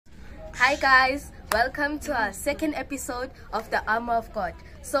Hi guys, welcome to our second episode of the Armor of God.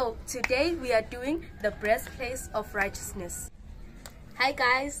 So today we are doing the Breastplate of Righteousness. Hi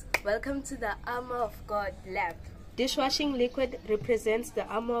guys, welcome to the Armor of God lab. Dishwashing liquid represents the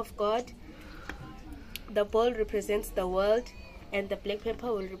armor of God, the bowl represents the world, and the black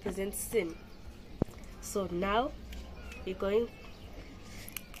pepper will represent sin. So now we're going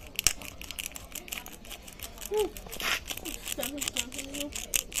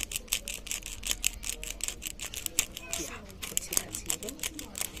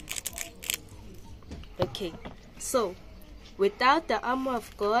okay, so without the armor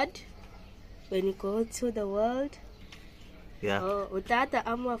of God, when you go to the world, without the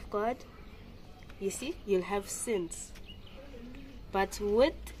armor of God, you see, you'll have sins. But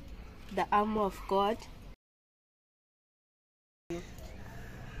with the armor of God, you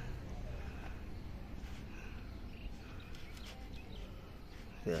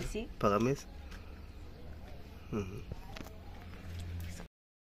see? Paramis?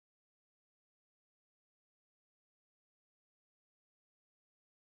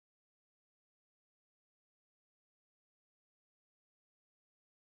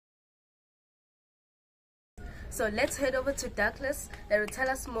 So let's head over to Douglas that will tell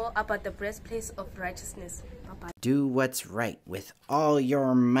us more about the breastplate of righteousness. Bye-bye. Do what's right with all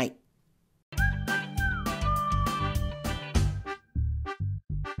your might.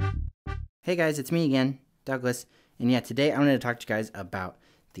 Hey guys, it's me again, Douglas. And yeah, today I'm going to talk to you guys about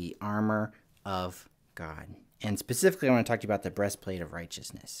the armor of God. And specifically, I want to talk to you about the breastplate of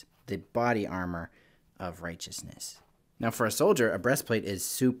righteousness, the body armor of righteousness. Now, for a soldier, a breastplate is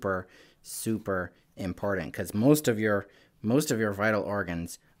super important because most of your vital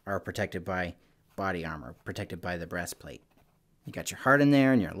organs are protected by body armor, protected by the breastplate. You got your heart in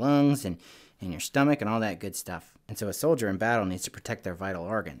there and your lungs and your stomach and all that good stuff. And so a soldier in battle needs to protect their vital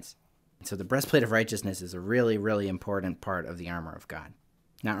organs. And so the breastplate of righteousness is a really important part of the armor of God.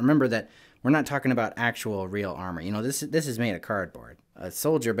 Now remember that we're not talking about actual real armor. You know, this is made of cardboard. A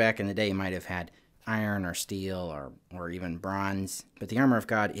soldier back in the day might have had iron or steel or even bronze, but the armor of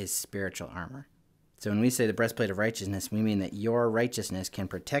God is spiritual armor. So when we say the breastplate of righteousness, we mean that your righteousness can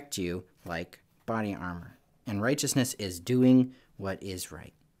protect you like body armor. And righteousness is doing what is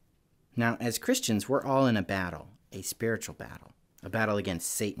right. Now, as Christians, we're all in a battle, a spiritual battle, a battle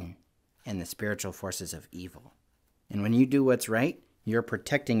against Satan and the spiritual forces of evil. And when you do what's right, you're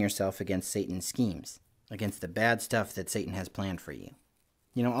protecting yourself against Satan's schemes, against the bad stuff that Satan has planned for you.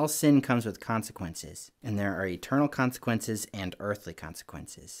 You know, all sin comes with consequences, and there are eternal consequences and earthly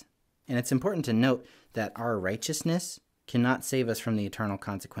consequences. And it's important to note that our righteousness cannot save us from the eternal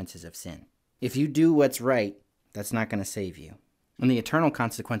consequences of sin. If you do what's right, that's not going to save you. And the eternal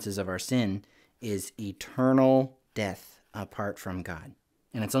consequences of our sin is eternal death apart from God.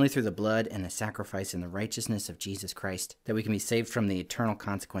 And it's only through the blood and the sacrifice and the righteousness of Jesus Christ that we can be saved from the eternal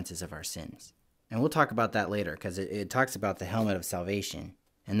consequences of our sins. And we'll talk about that later because it talks about the helmet of salvation.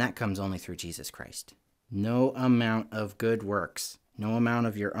 And that comes only through Jesus Christ. No amount of good works, no amount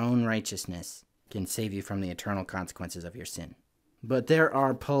of your own righteousness can save you from the eternal consequences of your sin. But there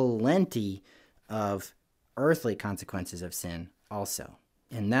are plenty of earthly consequences of sin also.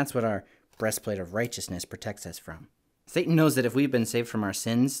 And that's what our breastplate of righteousness protects us from. Satan knows that if we've been saved from our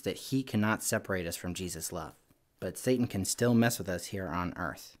sins, that he cannot separate us from Jesus' love. But Satan can still mess with us here on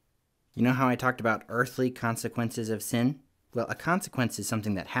earth. You know how I talked about earthly consequences of sin? Well, a consequence is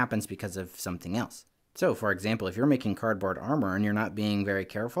something that happens because of something else. So, for example, if you're making cardboard armor and you're not being very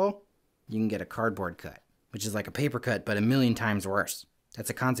careful, you can get a cardboard cut, which is like a paper cut, but 1,000,000 times worse. That's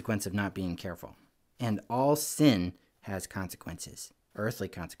a consequence of not being careful. And all sin has consequences, earthly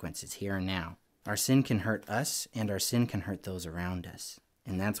consequences, here and now. Our sin can hurt us, and our sin can hurt those around us.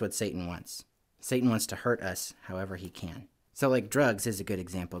 And that's what Satan wants. Satan wants to hurt us however he can. So, like, drugs is a good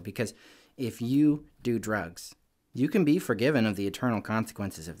example, because if you do drugs, you can be forgiven of the eternal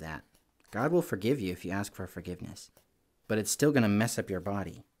consequences of that. God will forgive you if you ask for forgiveness. But it's still going to mess up your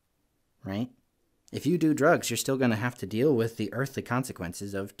body, right? If you do drugs, you're still going to have to deal with the earthly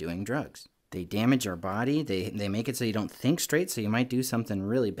consequences of doing drugs. They damage your body. They make it so you don't think straight, so you might do something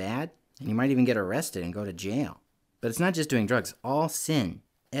really bad, and you might even get arrested and go to jail. But it's not just doing drugs. All sin,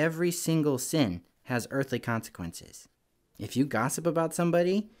 every single sin, has earthly consequences. If you gossip about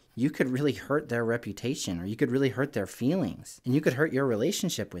somebody, you could really hurt their reputation, or you could really hurt their feelings, and you could hurt your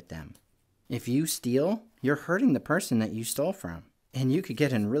relationship with them. If you steal, you're hurting the person that you stole from, and you could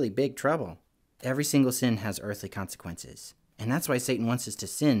get in really big trouble. Every single sin has earthly consequences, and that's why Satan wants us to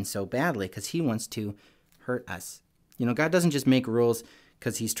sin so badly, because he wants to hurt us. You know, God doesn't just make rules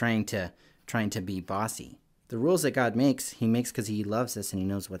because he's trying to be bossy. The rules that God makes, he makes because he loves us and he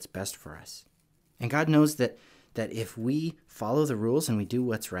knows what's best for us. And God knows that if we follow the rules and we do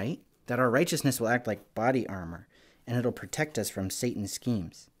what's right, that our righteousness will act like body armor, and it'll protect us from Satan's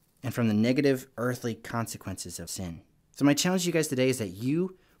schemes and from the negative earthly consequences of sin. So my challenge to you guys today is that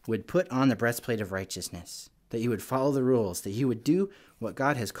you would put on the breastplate of righteousness, that you would follow the rules, that you would do what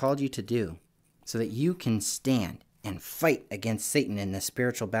God has called you to do, so that you can stand and fight against Satan in the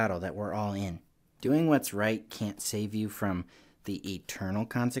spiritual battle that we're all in. Doing what's right can't save you from the eternal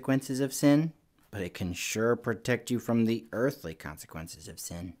consequences of sin, but it can sure protect you from the earthly consequences of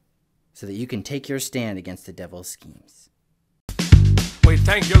sin, so that you can take your stand against the devil's schemes. We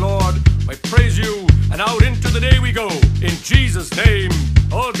thank you, Lord. We praise you. And out into the day we go. In Jesus' name.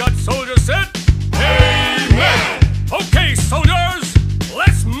 All God's soldiers said, Amen. Okay, soldiers,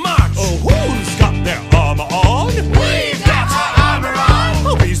 let's march. Oh, who's got their armor on? We've got our armor on.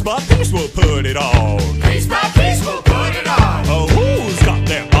 Oh, piece by piece we'll put it on. Piece by piece we'll put it on. Oh, who's got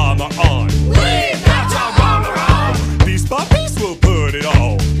their armor on? We've got our armor on. Piece by piece we'll put it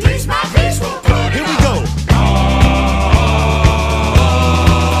on. Piece by piece we'll put it on. Here we go.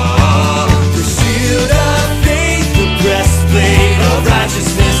 The shield of faith, the breastplate of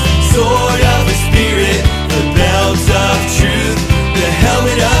righteousness, sword of the Spirit, the belt of truth, the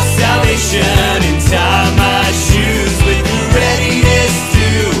helmet of salvation, and tie my shoes with the readiness to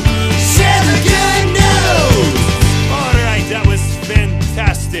share the good news. All right, that was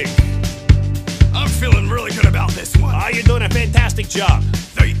fantastic. I'm feeling really good about this one. You're doing a fantastic job.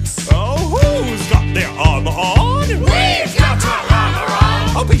 Thanks. Oh, who's got their armor on? We've got our armor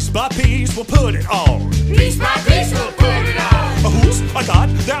on. Oh, piece by piece we'll put it on. Piece by piece we'll put it on. Oh, who's got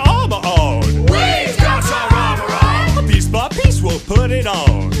their armor on? We've got our armor on. Oh, piece by piece we'll put it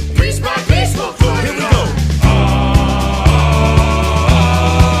on. Piece by piece we'll put Here it we on. go.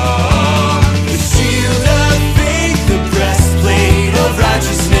 The shield of faith, the breastplate of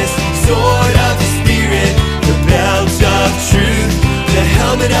righteousness, sword of the Spirit, the belt of truth, the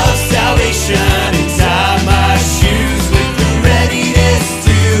helmet of salvation, and tie my shoes with the readiness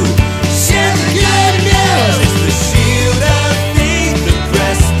to share the good news. It's the shield of faith, the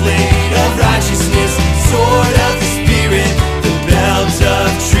breastplate of righteousness, sword of the Spirit, the belt of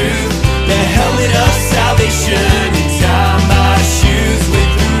truth, the helmet of salvation, and tie my shoes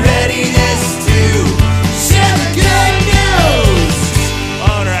with the readiness to share the good news.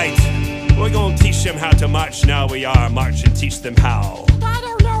 All right, we're gonna teach them how to march now. We are march and teach them how. I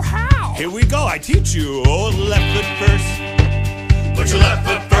don't know how. Here we go, I teach you. Oh, left foot first. Put your left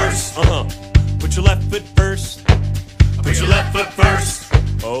foot first. Put your left foot first. Put your left foot first.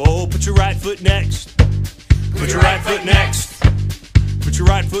 Oh, put your right foot next. Put your right foot next. Put your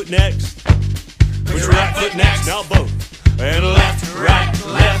right foot next. Put your right foot next. Now both. And left, right,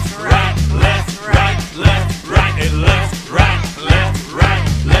 left, right, left, right, left, right, and left, right, left, right,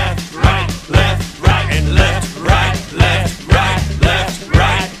 left, right, left, right, and left, right, left, right, left,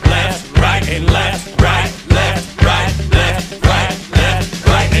 right, left, right, and left, right, left, right, left, right, left,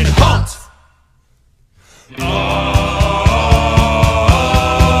 right, and halt.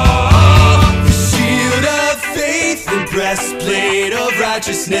 The shield of faith, the breastplate of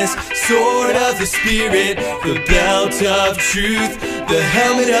righteousness, sword of the Spirit, the belt of truth, the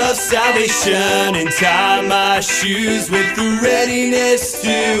helmet of salvation, and tie my shoes with the readiness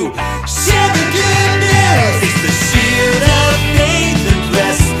to share the good news. It's the shield of faith, the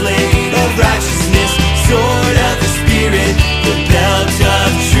breastplate of righteousness, sword of the Spirit, the belt of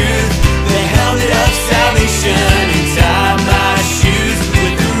truth, the helmet of salvation, and tie my shoes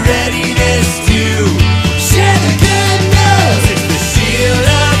with the readiness to share the good news. It's the shield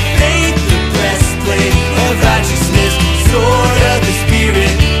of faith, the breastplate of righteousness, sword of the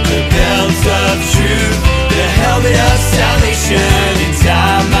Spirit, the belt of truth, the helmet of salvation, and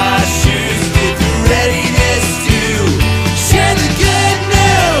tie my shoes with the readiness to share the good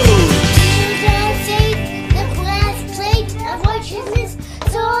news. The breastplate of righteousness,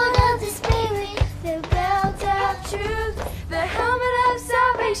 sword of the Spirit, the belt of truth, the helmet of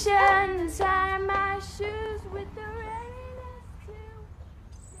salvation, tie my shoes with the readiness to.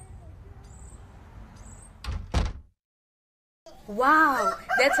 Wow,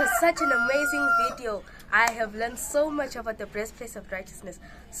 that's such an amazing video. I have learned so much about the breastplate of righteousness.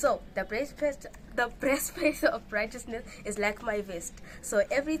 So the breastplate of righteousness is like my vest. So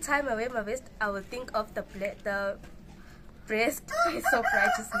every time I wear my vest, I will think of the breastplate of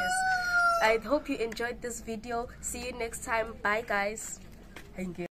righteousness. I hope you enjoyed this video. See you next time. Bye guys. Thank you.